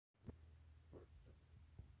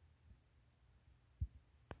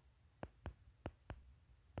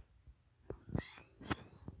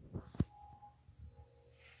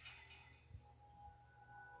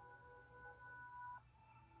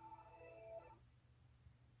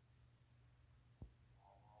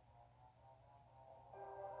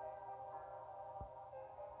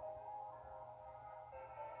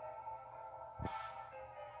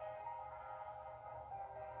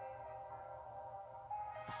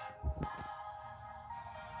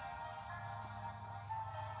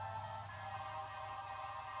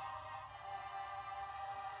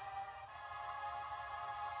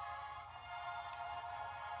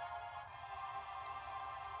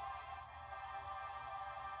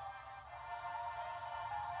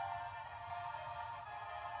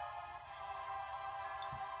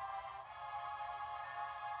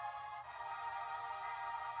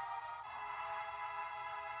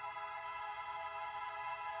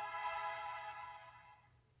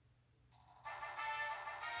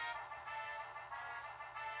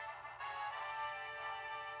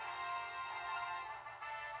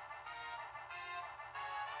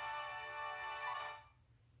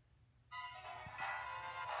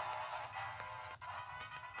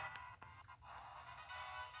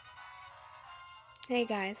Hey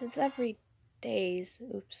guys, it's every days.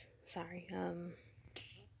 Oops, sorry.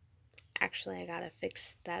 Actually, I gotta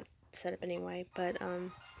fix that setup anyway. But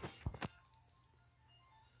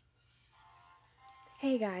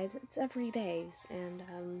hey guys, it's every days,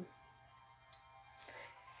 and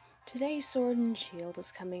today's Sword and Shield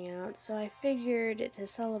is coming out, so I figured to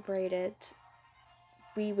celebrate it,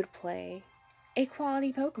 we would play a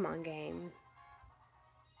quality Pokemon game.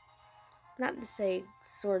 Not to say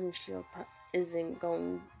Sword and Shield isn't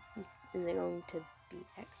going to beat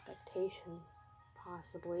expectations,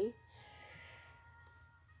 possibly.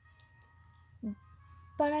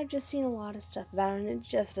 But I've just seen a lot of stuff about it, and it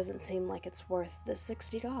just doesn't seem like it's worth the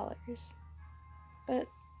 $60. But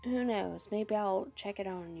who knows? Maybe I'll check it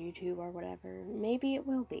out on YouTube or whatever. Maybe it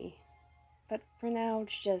will be. But for now,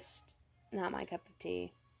 it's just not my cup of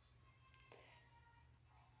tea.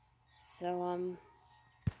 So,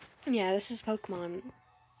 yeah, this is Pokemon.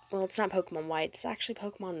 Well, it's not Pokemon White, it's actually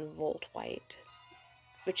Pokemon Volt White,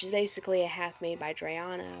 which is basically a hack made by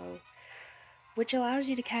Drayano, which allows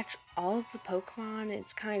you to catch all of the Pokemon.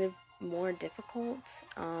 It's kind of more difficult.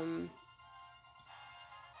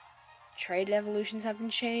 Trade evolutions have been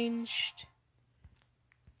changed.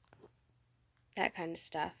 That kind of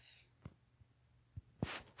stuff.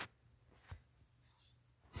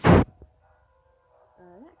 That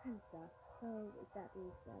kind of stuff. So, with that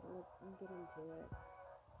being said, let's get into it.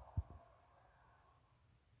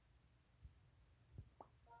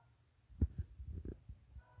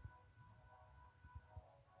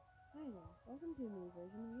 Hi there, welcome to a new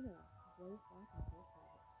version of Uneventful. Blaze Black and Full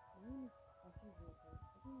Private. My name is SWSH.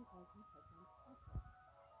 Everyone calls me Pokemon Specialist.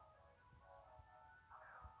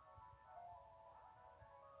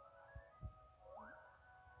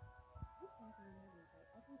 This happened in my by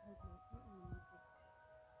every Pokemon currently in use this day.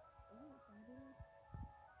 Isn't it fabulous?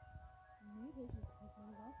 Mutations of Pokemon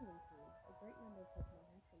have also been seen. A great number of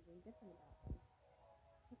Pokemon have something different about them.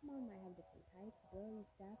 Pokemon might have different types, abilities,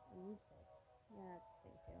 stats, and movesets. Yeah, that's the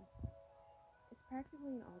thing too. It's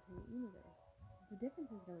practically an alternate universe. The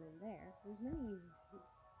differences don't end there. There's many uses.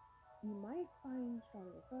 You might find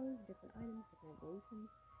stronger foes, different items, different evolutions.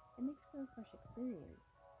 It makes for a fresh experience.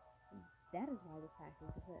 That is why this hack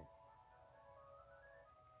exists.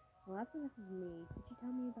 Well, that's enough of me. Could you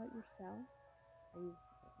tell me about yourself?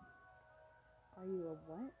 Are you a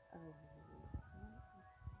what? I'd like to know your name.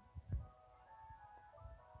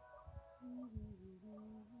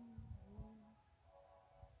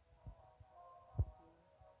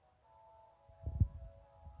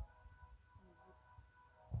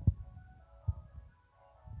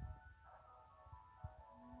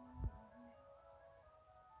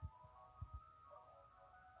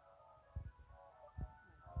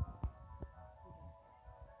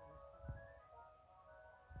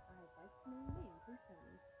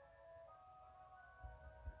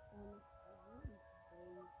 Please tell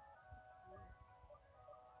me.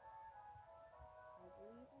 I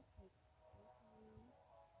believe I take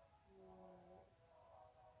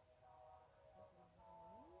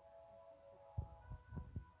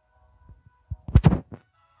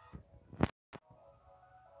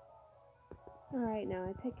Alright, now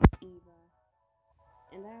I picked Eva.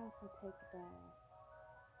 And I also picked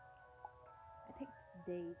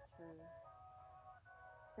Days for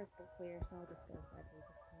Crystal Clear, so I'll just go with Edward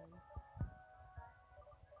this time.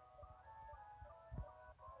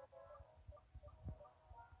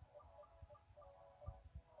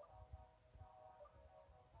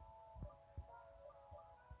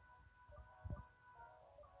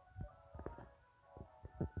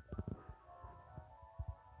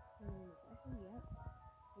 Yep.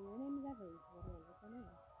 So your name is Everly. What a wonderful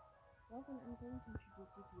name. Well then, I'm going to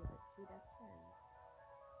introduce you to your two best friends.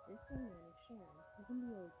 This young man is Sharon. He can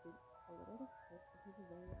be a little difficult, but he's a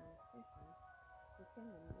very honest person. This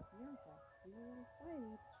young woman is Bianca. She's a little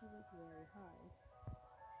flighty, but she works very hard.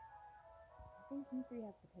 I think you three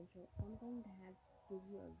have potential, so I'm going to give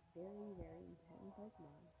you a very, very important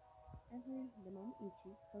Pokemon. Everly, the moment you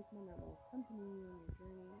choose Pokemon that will accompany you on your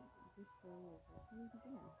journey, your story will virtually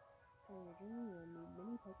begin. During your journey, you will meet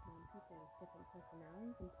many Pokemon people with different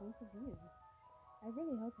personalities and points of view. I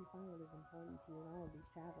really hope you find what is important to you in all of these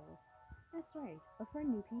travels. That's right,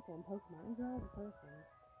 befriend new people and Pokemon and grow as a person.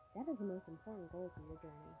 That is the most important goal for your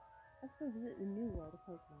journey. Let's go visit the new world of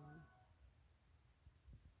Pokemon.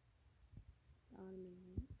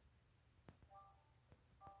 Okay.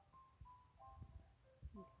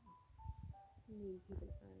 You need to keep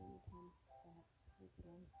an eye on the time fast.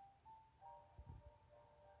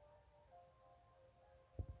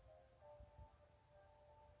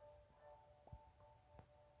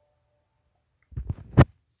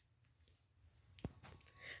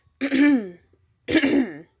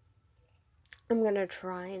 I'm gonna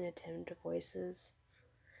try and attempt voices.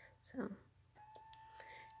 So,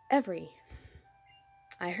 Every,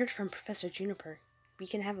 I heard from Professor Juniper. We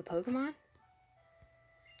can have a Pokemon?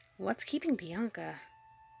 What's keeping Bianca?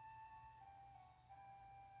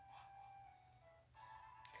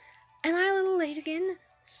 Am I a little late again?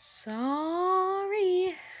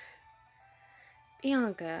 Sorry.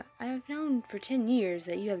 Bianca, I have known for 10 years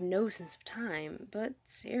that you have no sense of time, but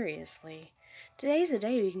seriously, today's the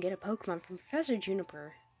day we can get a Pokemon from Professor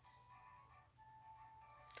Juniper.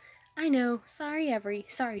 I know. Sorry, Every.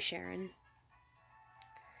 Sorry, Sharon.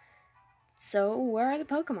 So, where are the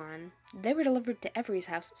Pokemon? They were delivered to Every's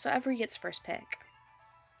house, so Every gets first pick.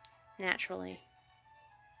 Naturally.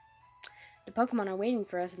 The Pokemon are waiting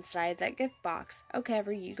for us inside that gift box. Okay,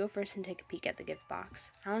 Every, you go first and take a peek at the gift box.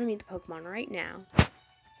 I want to meet the Pokemon right now.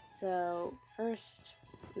 So, first...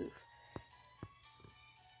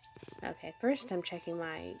 first I'm checking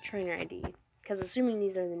my trainer ID. Because assuming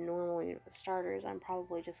these are the normal starters, I'm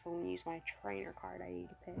probably just going to use my trainer card ID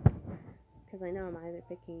to pick. Because I know I'm either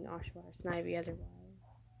picking Oshawott or Snivy otherwise.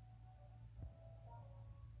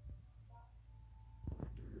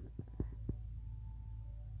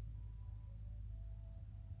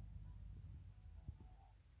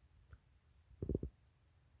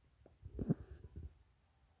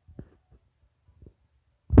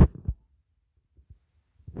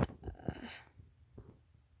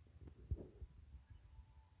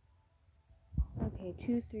 Okay,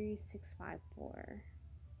 23654.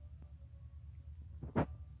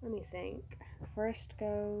 Let me think. First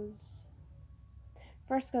goes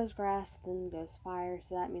grass, then goes fire,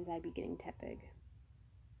 so that means I'd be getting Tepig.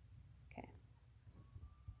 Okay.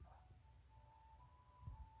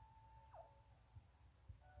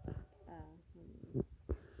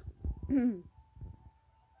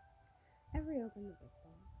 Every open the book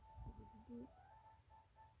box.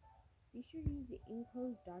 Be sure to use the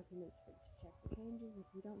enclosed documents to check the changes. If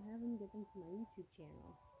you don't have them, give them to my YouTube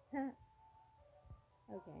channel.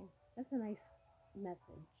 Okay, that's a nice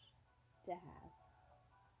message to have.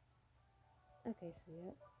 Okay, so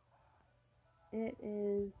yep. It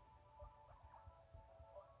is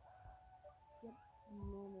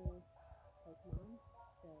normal Pokemon.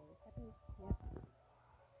 So Tepig, yep.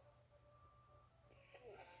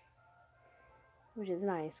 Which is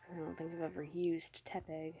nice, because I don't think I've ever used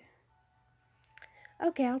Tepig.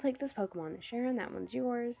 Okay, I'll take this Pokemon. Sharon, that one's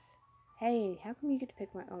yours. Hey, how come you get to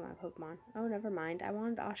pick my Pokemon? Oh, never mind. I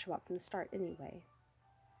wanted Oshawott from the start anyway.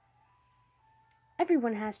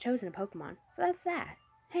 Everyone has chosen a Pokemon, so that's that.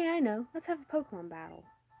 Hey, I know. Let's have a Pokemon battle.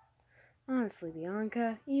 Honestly,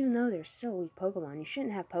 Bianca, even though they're still weak Pokemon, you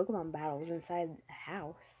shouldn't have Pokemon battles inside a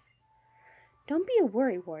house. Don't be a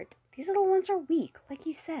worrywart. These little ones are weak, like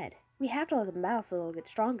you said. We have to let them battle so they'll get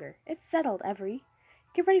stronger. It's settled, Every.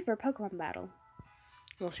 Get ready for a Pokemon battle.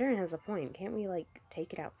 Well, Sharon has a point. Can't we,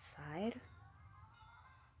 take it outside?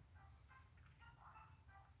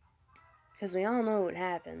 Because we all know what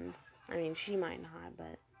happens. I mean, she might not,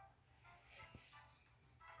 but...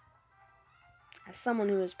 As someone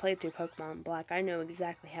who has played through Pokemon Black, I know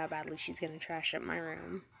exactly how badly she's going to trash up my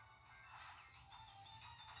room.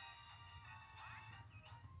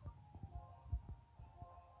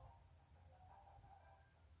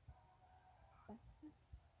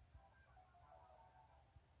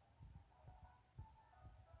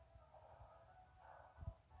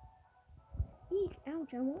 Eek,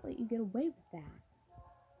 ouch, I won't let you get away with that.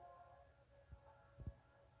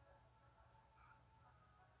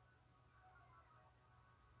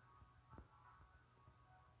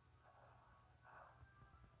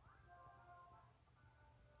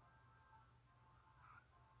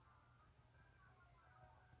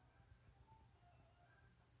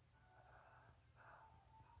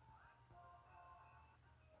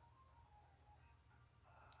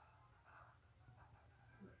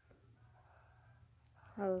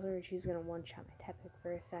 I was worried she was going to one-shot my Tepig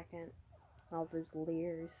for a second. All those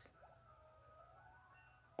leers.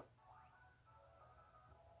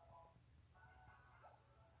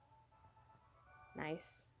 Nice.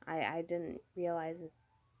 I didn't realize it.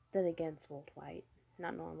 Then again, it's Volt White,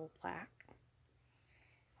 not normal Black.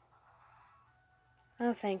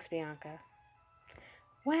 Oh, thanks, Bianca.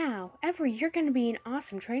 Wow, Every, you're going to be an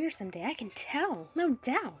awesome trainer someday. I can tell. No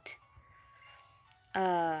doubt.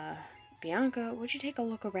 Bianca, would you take a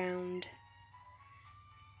look around?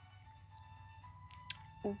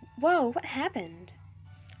 Whoa, what happened?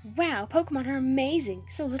 Wow, Pokemon are amazing.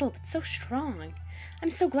 So little, but so strong.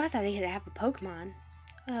 I'm so glad that I get to have a Pokemon.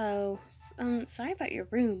 Oh, sorry about your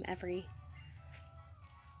room, Every.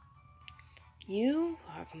 You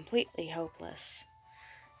are completely hopeless.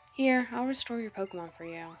 Here, I'll restore your Pokemon for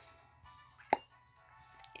you.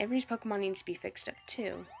 Avery's Pokemon needs to be fixed up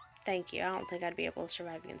too. Thank you. I don't think I'd be able to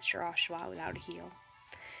survive against your Oshawott without a heal.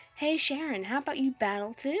 Hey Sharon, how about you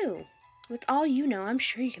battle too? With all you know, I'm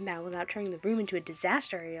sure you can battle without turning the room into a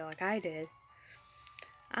disaster area like I did.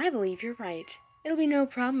 I believe you're right. It'll be no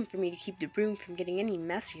problem for me to keep the room from getting any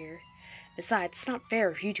messier. Besides, it's not fair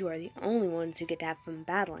if you two are the only ones who get to have fun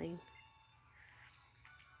battling.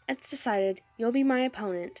 It's decided. You'll be my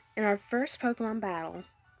opponent in our first Pokemon battle.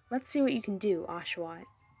 Let's see what you can do, Oshawott.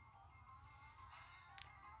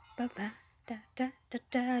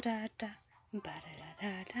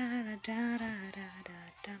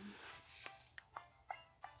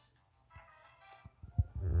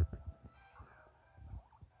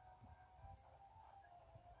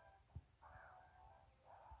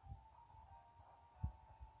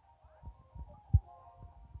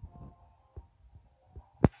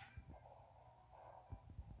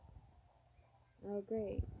 Oh,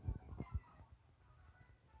 great.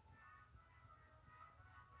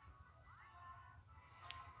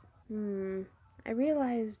 I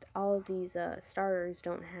realized all of these starters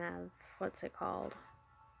don't have, what's it called?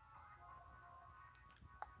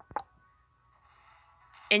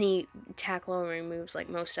 Any attack lowering moves like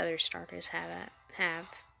most other starters have.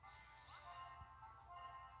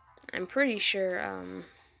 I'm pretty sure,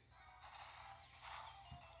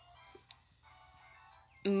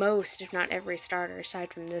 most, if not every starter,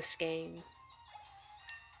 aside from this game,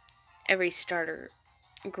 every starter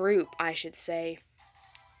group, I should say,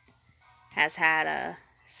 has had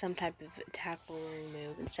some type of attack lowering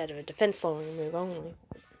move instead of a defense lowering move only.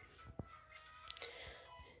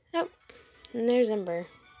 Oh, and there's Ember.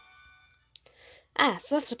 Ah,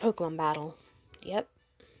 so that's a Pokemon battle. Yep.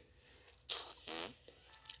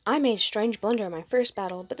 I made a strange blunder in my first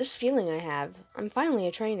battle, but this feeling I have, I'm finally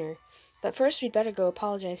a trainer. But first we'd better go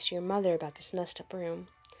apologize to your mother about this messed up room.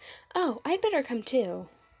 Oh, I'd better come too.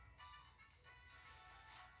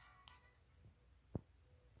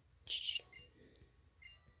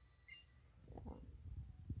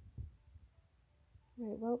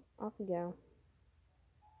 Alright, well, off we go.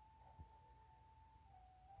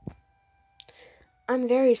 I'm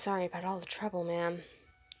very sorry about all the trouble, ma'am.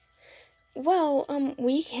 Well,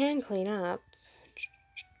 we can clean up.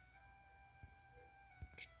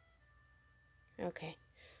 Okay.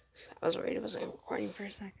 I was worried it wasn't recording for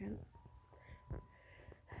a second.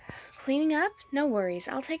 Cleaning up? No worries.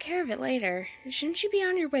 I'll take care of it later. Shouldn't you be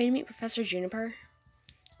on your way to meet Professor Juniper?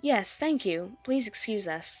 Yes, thank you. Please excuse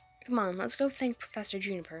us. Come on, let's go thank Professor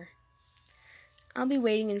Juniper. I'll be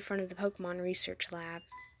waiting in front of the Pokemon Research Lab.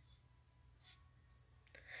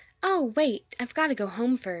 Oh, wait. I've got to go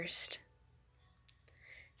home first.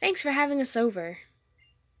 Thanks for having us over.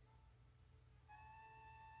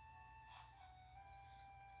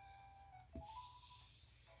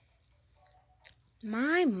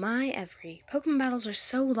 My, Every. Pokemon battles are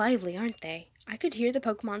so lively, aren't they? I could hear the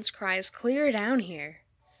Pokemon's cries clear down here.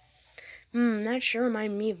 That sure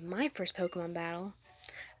reminded me of my first Pokemon battle.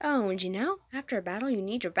 Oh, and you know, after a battle you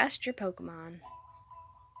need to rest your Pokemon.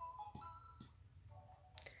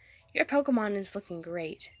 Your Pokemon is looking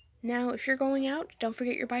great. Now, if you're going out, don't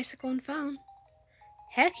forget your bicycle and phone.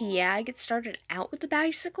 Heck yeah, I get started out with the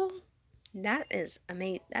bicycle? That is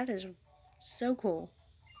amazing. That is so cool.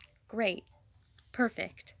 Great.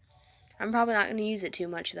 Perfect. I'm probably not going to use it too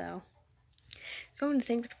much, though. Going to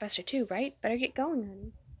thank the professor, too, right? Better get going,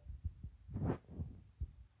 honey.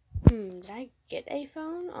 Did I get a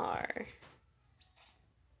phone, or...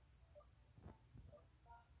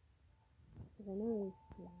 Because I know...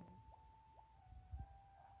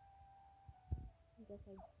 I guess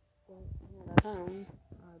I don't have a phone.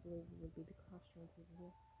 I believe it would be the cross transfer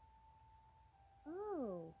here.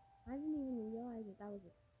 Oh! I didn't even realize that was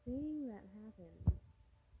a thing that happened.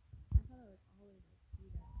 I thought I was always like do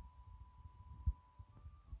that.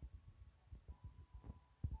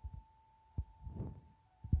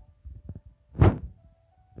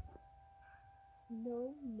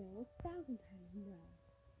 No, 1,000 times no.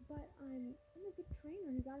 But I'm a good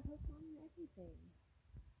trainer who got a Pokemon and everything.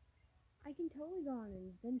 I can totally go on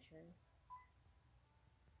an adventure.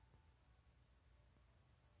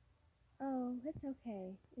 Oh, it's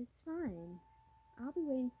okay. It's fine. I'll be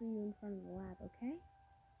waiting for you in front of the lab, okay?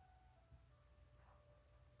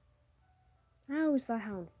 I always thought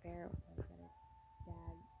how unfair it was that his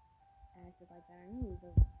dad acted like that. I know he was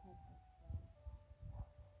overprotective,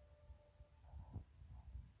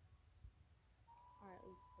 or at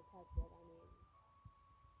least protective. I mean,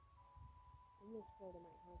 in this world it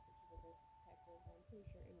might constitute overprotective, but I'm pretty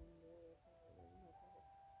sure any normal family would help their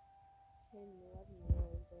 10,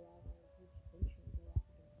 11-year-old go out on a huge adventure and go off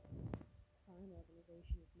against a crime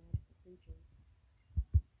organization with magical creatures.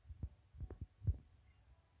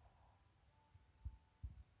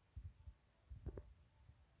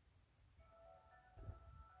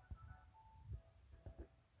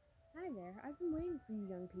 there. I've been waiting for you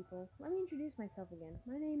young people. Let me introduce myself again.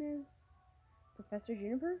 My name is... Professor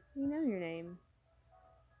Juniper? We know your name.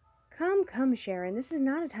 Come, Sharon. This is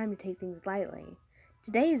not a time to take things lightly.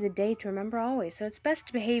 Today is a day to remember always, so it's best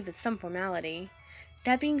to behave with some formality.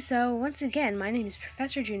 That being so, once again, my name is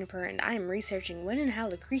Professor Juniper, and I am researching when and how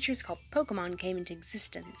the creatures called Pokemon came into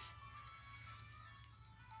existence.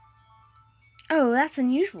 Oh, that's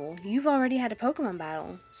unusual. You've already had a Pokemon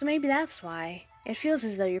battle, so maybe that's why. It feels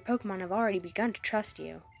as though your Pokemon have already begun to trust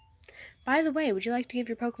you. By the way, would you like to give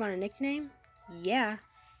your Pokemon a nickname? Yeah.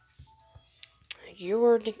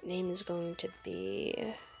 Your nickname is going to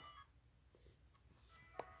be...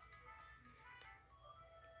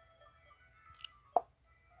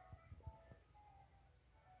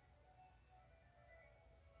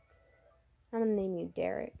 I'm going to name you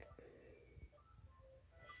Derek.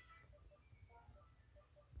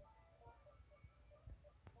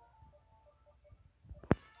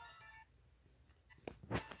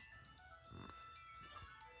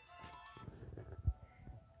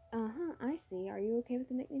 I see. Are you okay with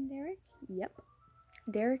the nickname Derek? Yep.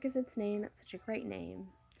 Derek is its name. That's such a great name.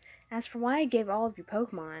 As for why I gave all of your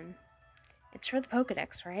Pokemon, it's for the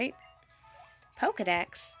Pokedex, right?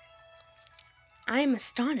 Pokedex? I am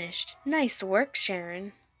astonished. Nice work,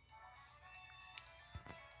 Sharon.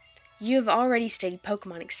 You have already studied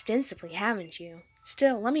Pokemon extensively, haven't you?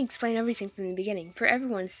 Still, let me explain everything from the beginning, for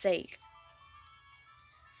everyone's sake.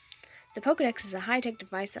 The Pokedex is a high-tech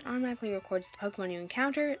device that automatically records the Pokemon you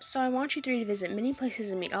encounter, so I want you three to visit many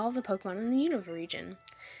places and meet all of the Pokemon in the Unova region.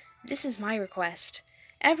 This is my request.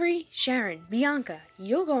 Every, Sharon, Bianca,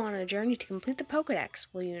 you'll go on a journey to complete the Pokedex,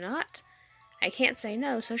 will you not? I can't say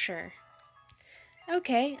no, so sure.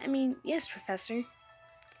 Okay, yes, Professor.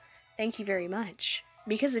 Thank you very much.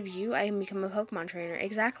 Because of you, I can become a Pokemon trainer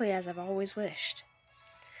exactly as I've always wished.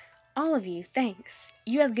 All of you, thanks.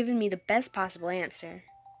 You have given me the best possible answer.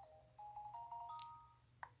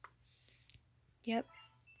 Yep.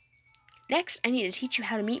 Next, I need to teach you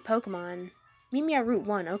how to meet Pokemon. Meet me at Route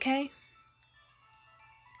 1, okay?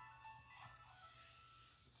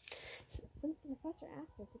 Since the professor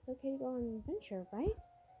asked us, it's okay to go on an adventure, right?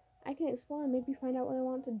 I can explore and maybe find out what I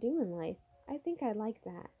want to do in life. I think I'd like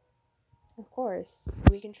that. Of course,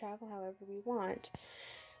 we can travel however we want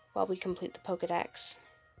while we complete the Pokedex.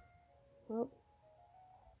 Well,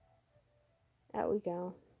 out we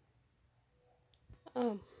go.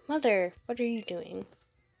 Oh, Mother, what are you doing?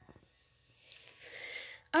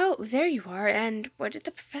 Oh, there you are, and what did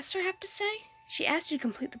the professor have to say? She asked you to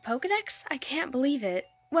complete the Pokedex? I can't believe it.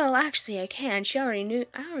 Well, actually, I can. I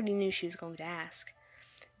already knew she was going to ask.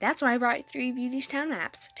 That's why I brought 3 of you these town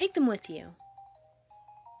maps. Take them with you.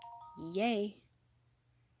 Yay.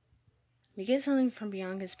 We get something from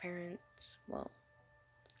Bianca's parents. Well,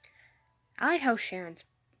 I like how Sharon's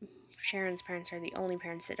parents are the only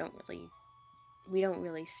parents that we don't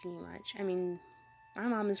really see much. My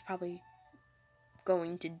mom is probably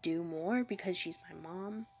going to do more because she's my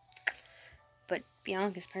mom. But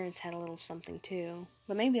Bianca's parents had a little something too.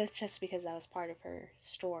 But maybe that's just because that was part of her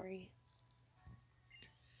story.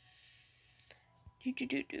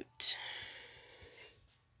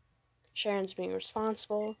 Sharon's being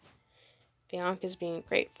responsible. Bianca's being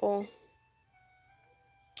grateful.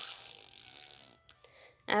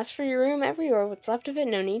 As for your room, Every, or what's left of it,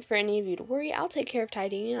 no need for any of you to worry. I'll take care of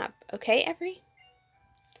tidying up. Okay, Every?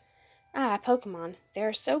 Ah, Pokemon. They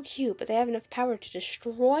are so cute, but they have enough power to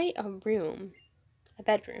destroy a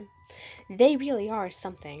bedroom. They really are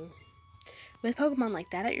something. With Pokemon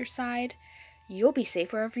like that at your side, you'll be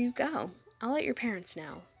safe wherever you go. I'll let your parents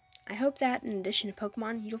know. I hope that, in addition to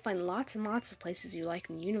Pokemon, you'll find lots and lots of places you like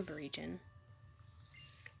in the Unova region.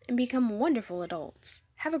 And become wonderful adults.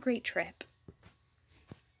 Have a great trip.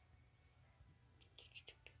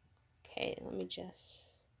 Okay, let me just...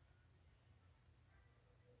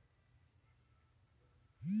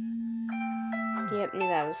 Yep, knew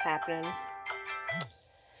that was happening.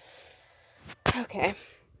 Okay.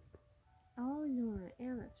 I'll always know where I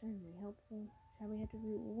am. That's certainly helpful. Shall we head to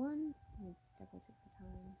Route 1? Let me double check the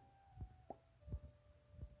time.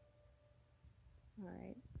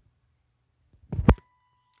 Alright.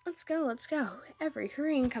 Let's go. Every,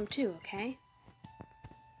 hurry and come too, okay?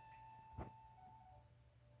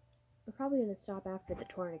 We're probably going to stop after the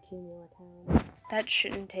Tornacumula town. That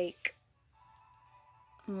shouldn't take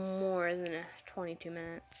more than 22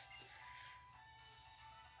 minutes.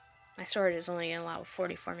 My storage is only going to allow a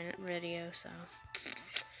 44-minute video, so...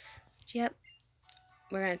 Yep.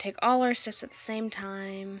 We're going to take all our steps at the same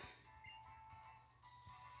time.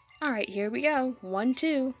 Alright, here we go. 1,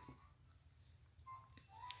 2.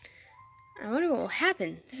 I wonder what will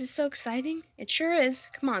happen. This is so exciting. It sure is.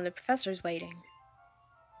 Come on, the professor's waiting.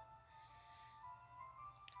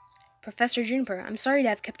 Professor Juniper, I'm sorry to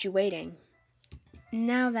have kept you waiting.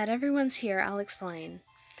 Now that everyone's here, I'll explain.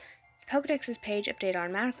 Pokedex's page updates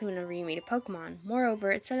automatically whenever you meet a Pokemon.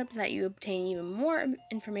 Moreover, it's set up that you obtain even more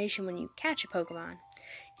information when you catch a Pokemon.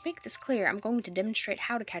 To make this clear, I'm going to demonstrate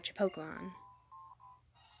how to catch a Pokemon.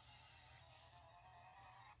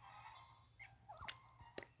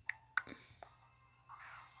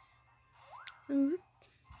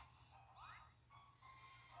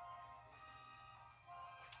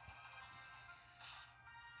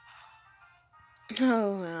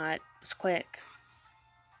 Oh, it was quick.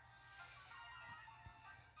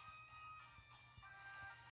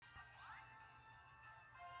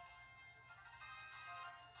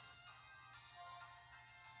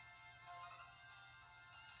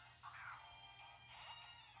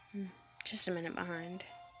 Just a minute behind.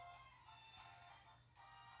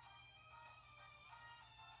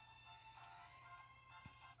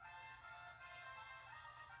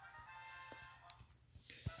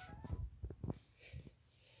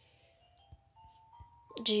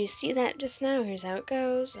 Did you see that just now? Here's how it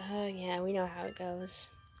goes. Yeah, we know how it goes.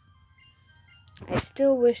 I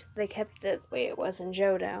still wish they kept it the way it was in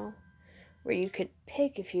Johto, where you could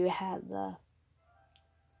pick if you had the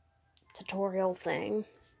tutorial thing.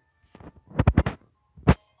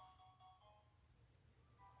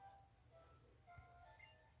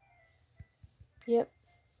 Yep.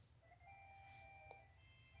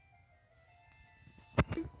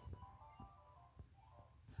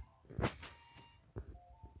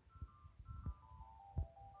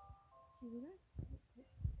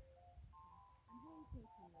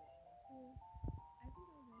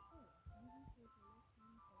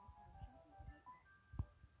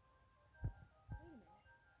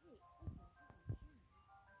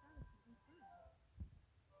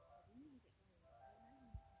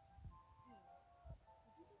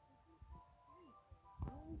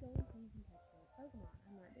 Pokemon.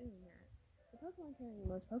 I'm not doing that. The Pokemon carrying the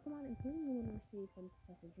most Pokemon, including the one received from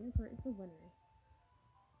Professor Juniper, is the winner.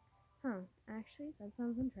 Huh, actually, that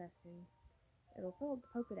sounds interesting. It'll fill up the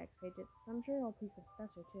Pokedex pages, so I'm sure it'll please the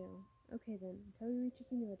professor too. Okay then, until you reach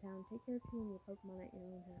Akimula Town, take care of you and your Pokemon at your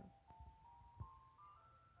own house.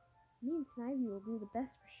 Me and Snivy will do the best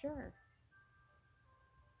for sure.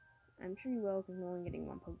 I'm sure you will, because we're only getting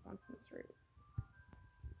one Pokemon from this route.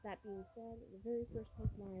 That being said, the very first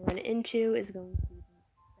Pokemon I run into is going to be the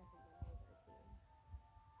second one over team.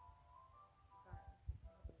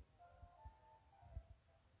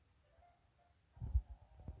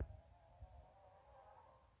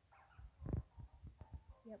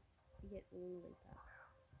 Yep, you get Lillipup.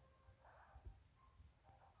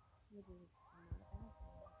 Which is not a bad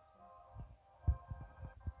thing.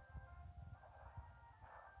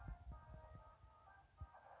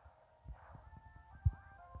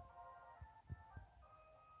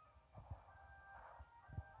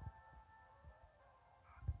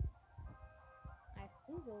 I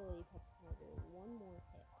think the Lillipup's gonna do one more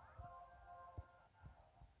hit.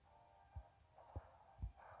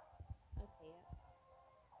 Okay, yep.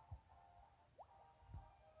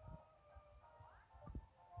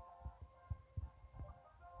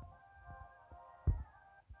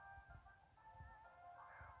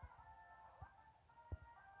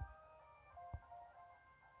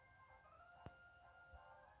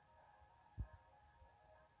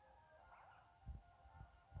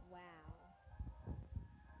 Wow.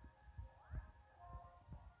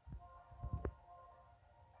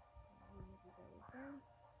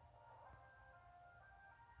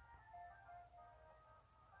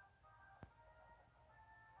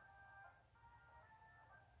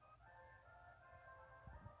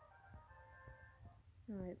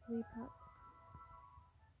 Alright, Lillipup.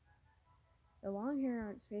 The long hair on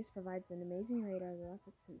its face provides an amazing radar that lets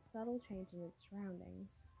it sense subtle change in its surroundings.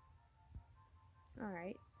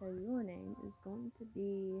 Alright, so your name is going to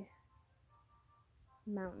be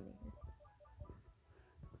Mountaineer.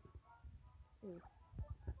 Ooh.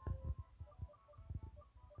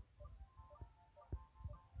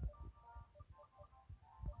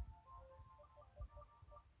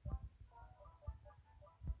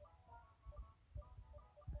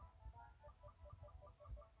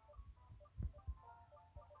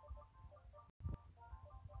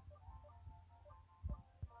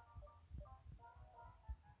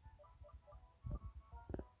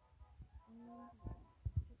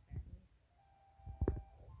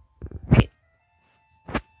 Right.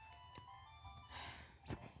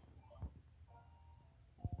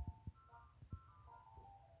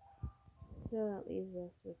 So that leaves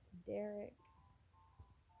us with Derek,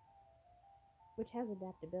 which has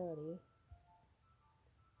adaptability,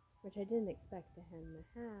 which I didn't expect him to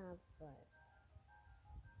have, but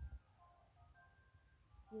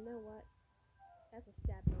you know what? That's a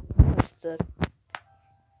stat bonus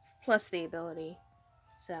plus the ability,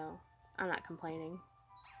 so I'm not complaining.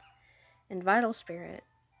 And Vital Spirit,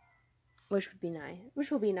 which will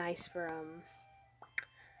be nice for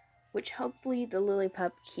which hopefully the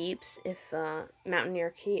Lillipup keeps if Mountaineer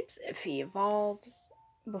keeps if he evolves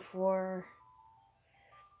before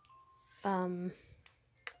Nat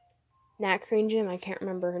Cream Gym. I can't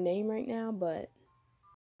remember her name right now, but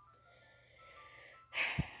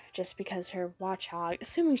just because her Watchog,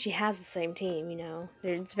 assuming she has the same team, you know,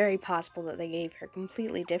 it's very possible that they gave her a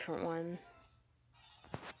completely different one.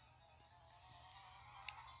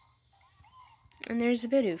 And there's a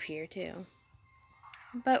Bidoof here too.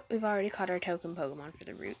 But we've already caught our token Pokemon for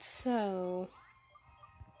the route, so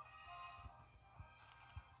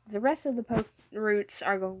the rest of the routes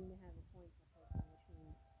are going to have a point for Pokemon, which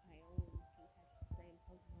means I only can catch the same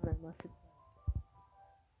Pokemon unless it's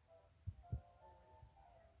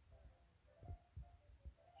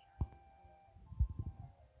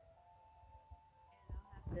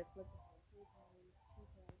and I'll have to flip the phone 3 times, 2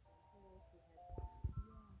 tails from her, she has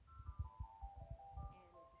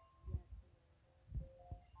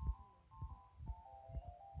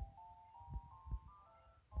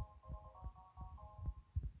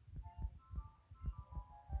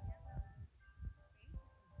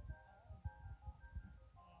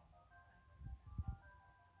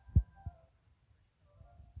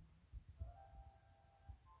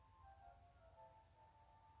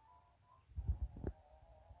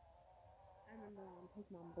I remember on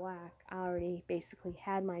Pokemon Black, I already basically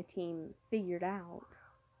had my team figured out.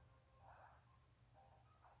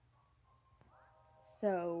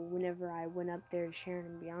 So whenever I went up there to Sharon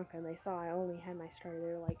and Bianca and they saw I only had my starter,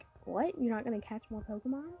 they were like, "What? You're not going to catch more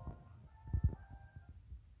Pokemon?"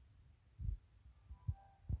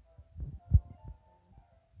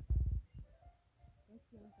 Yes,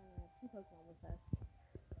 Bianca, I have 2 Pokemon with us.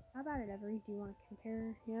 How about it, Every? Do you want to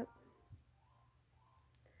compare? Yep.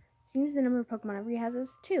 Seems the number of Pokemon Every has is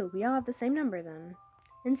 2. We all have the same number then.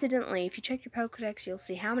 Incidentally, if you check your Pokedex, you'll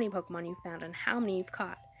see how many Pokemon you've found and how many you've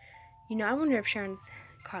caught. You know, I wonder if Sharon's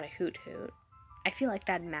caught a Hoot Hoot. I feel like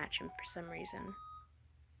that'd match him for some reason.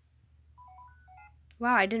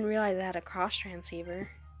 Wow, I didn't realize it had a cross transceiver,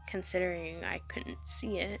 considering I couldn't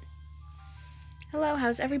see it. Hello,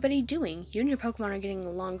 how's everybody doing? You and your Pokemon are getting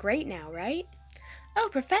along great now, right? Oh,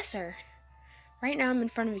 Professor! Right now I'm in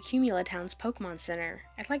front of Accumula Town's Pokemon Center.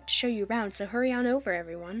 I'd like to show you around, so hurry on over,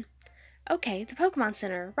 everyone. Okay, the Pokemon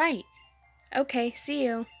Center, right. Okay, see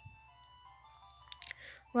you.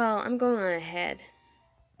 Well, I'm going on ahead.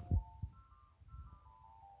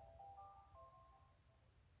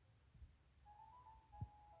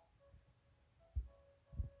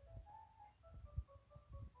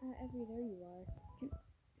 Every, there you are.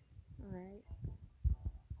 Alright.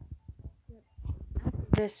 Yep. After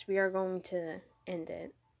this, we are going to end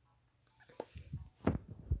it.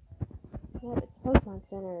 Well, it's Pokemon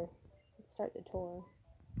Center. Let's start the tour.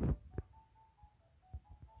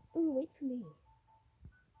 Ooh, wait for me.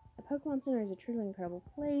 A Pokemon Center is a truly incredible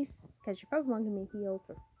place, because your Pokemon can be healed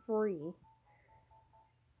for free.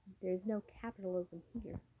 There's no capitalism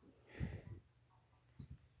here.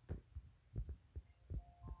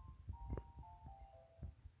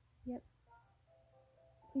 Yep.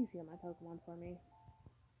 Please heal my Pokemon for me.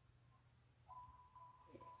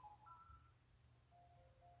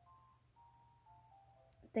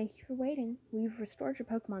 Thank you for waiting. We've restored your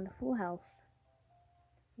Pokemon to full health.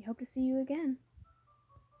 We hope to see you again.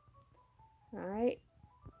 Alright.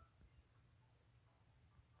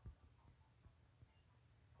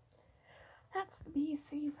 That's the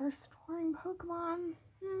BC for restoring Pokemon.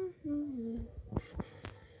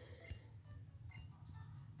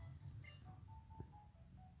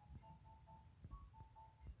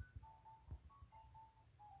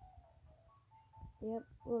 Yep,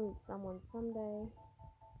 we'll meet someone someday.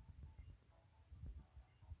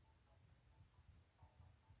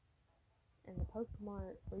 And the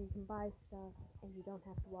Pokemart where you can buy stuff and you don't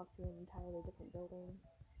have to walk through an entirely different building.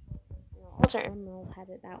 You know, Altered Emerald had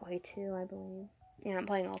it that way too, I believe. Yeah, I'm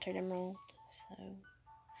playing Altered Emerald, so.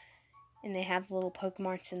 And they have little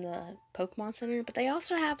Pokemarts in the Pokemon Center, but they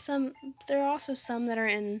also have some. There are also some that are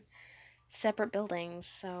in separate buildings,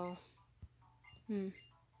 so.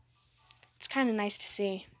 It's kind of nice to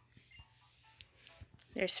see.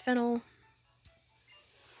 There's Fennel.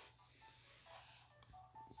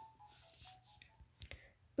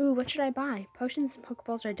 Ooh, what should I buy? Potions and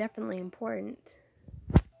Pokeballs are definitely important.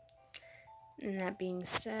 And that being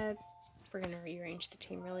said, we're going to rearrange the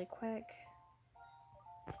team really quick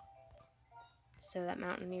so that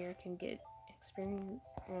Mountaineer can get experience.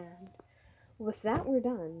 And with that, we're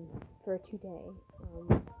done for today.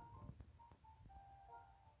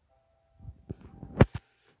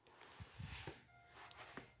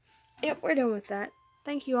 Yep, we're done with that.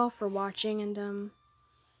 Thank you all for watching, and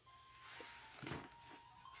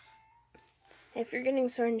if you're getting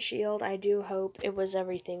Sword and Shield, I do hope it was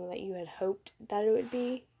everything that you had hoped that it would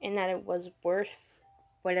be, and that it was worth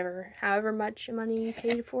however much money you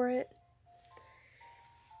paid for it.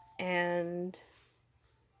 And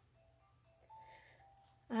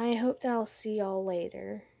I hope that I'll see y'all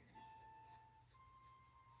later.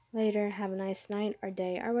 Have a nice night or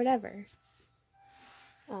day or whatever.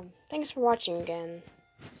 Thanks for watching again.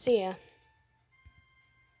 See ya.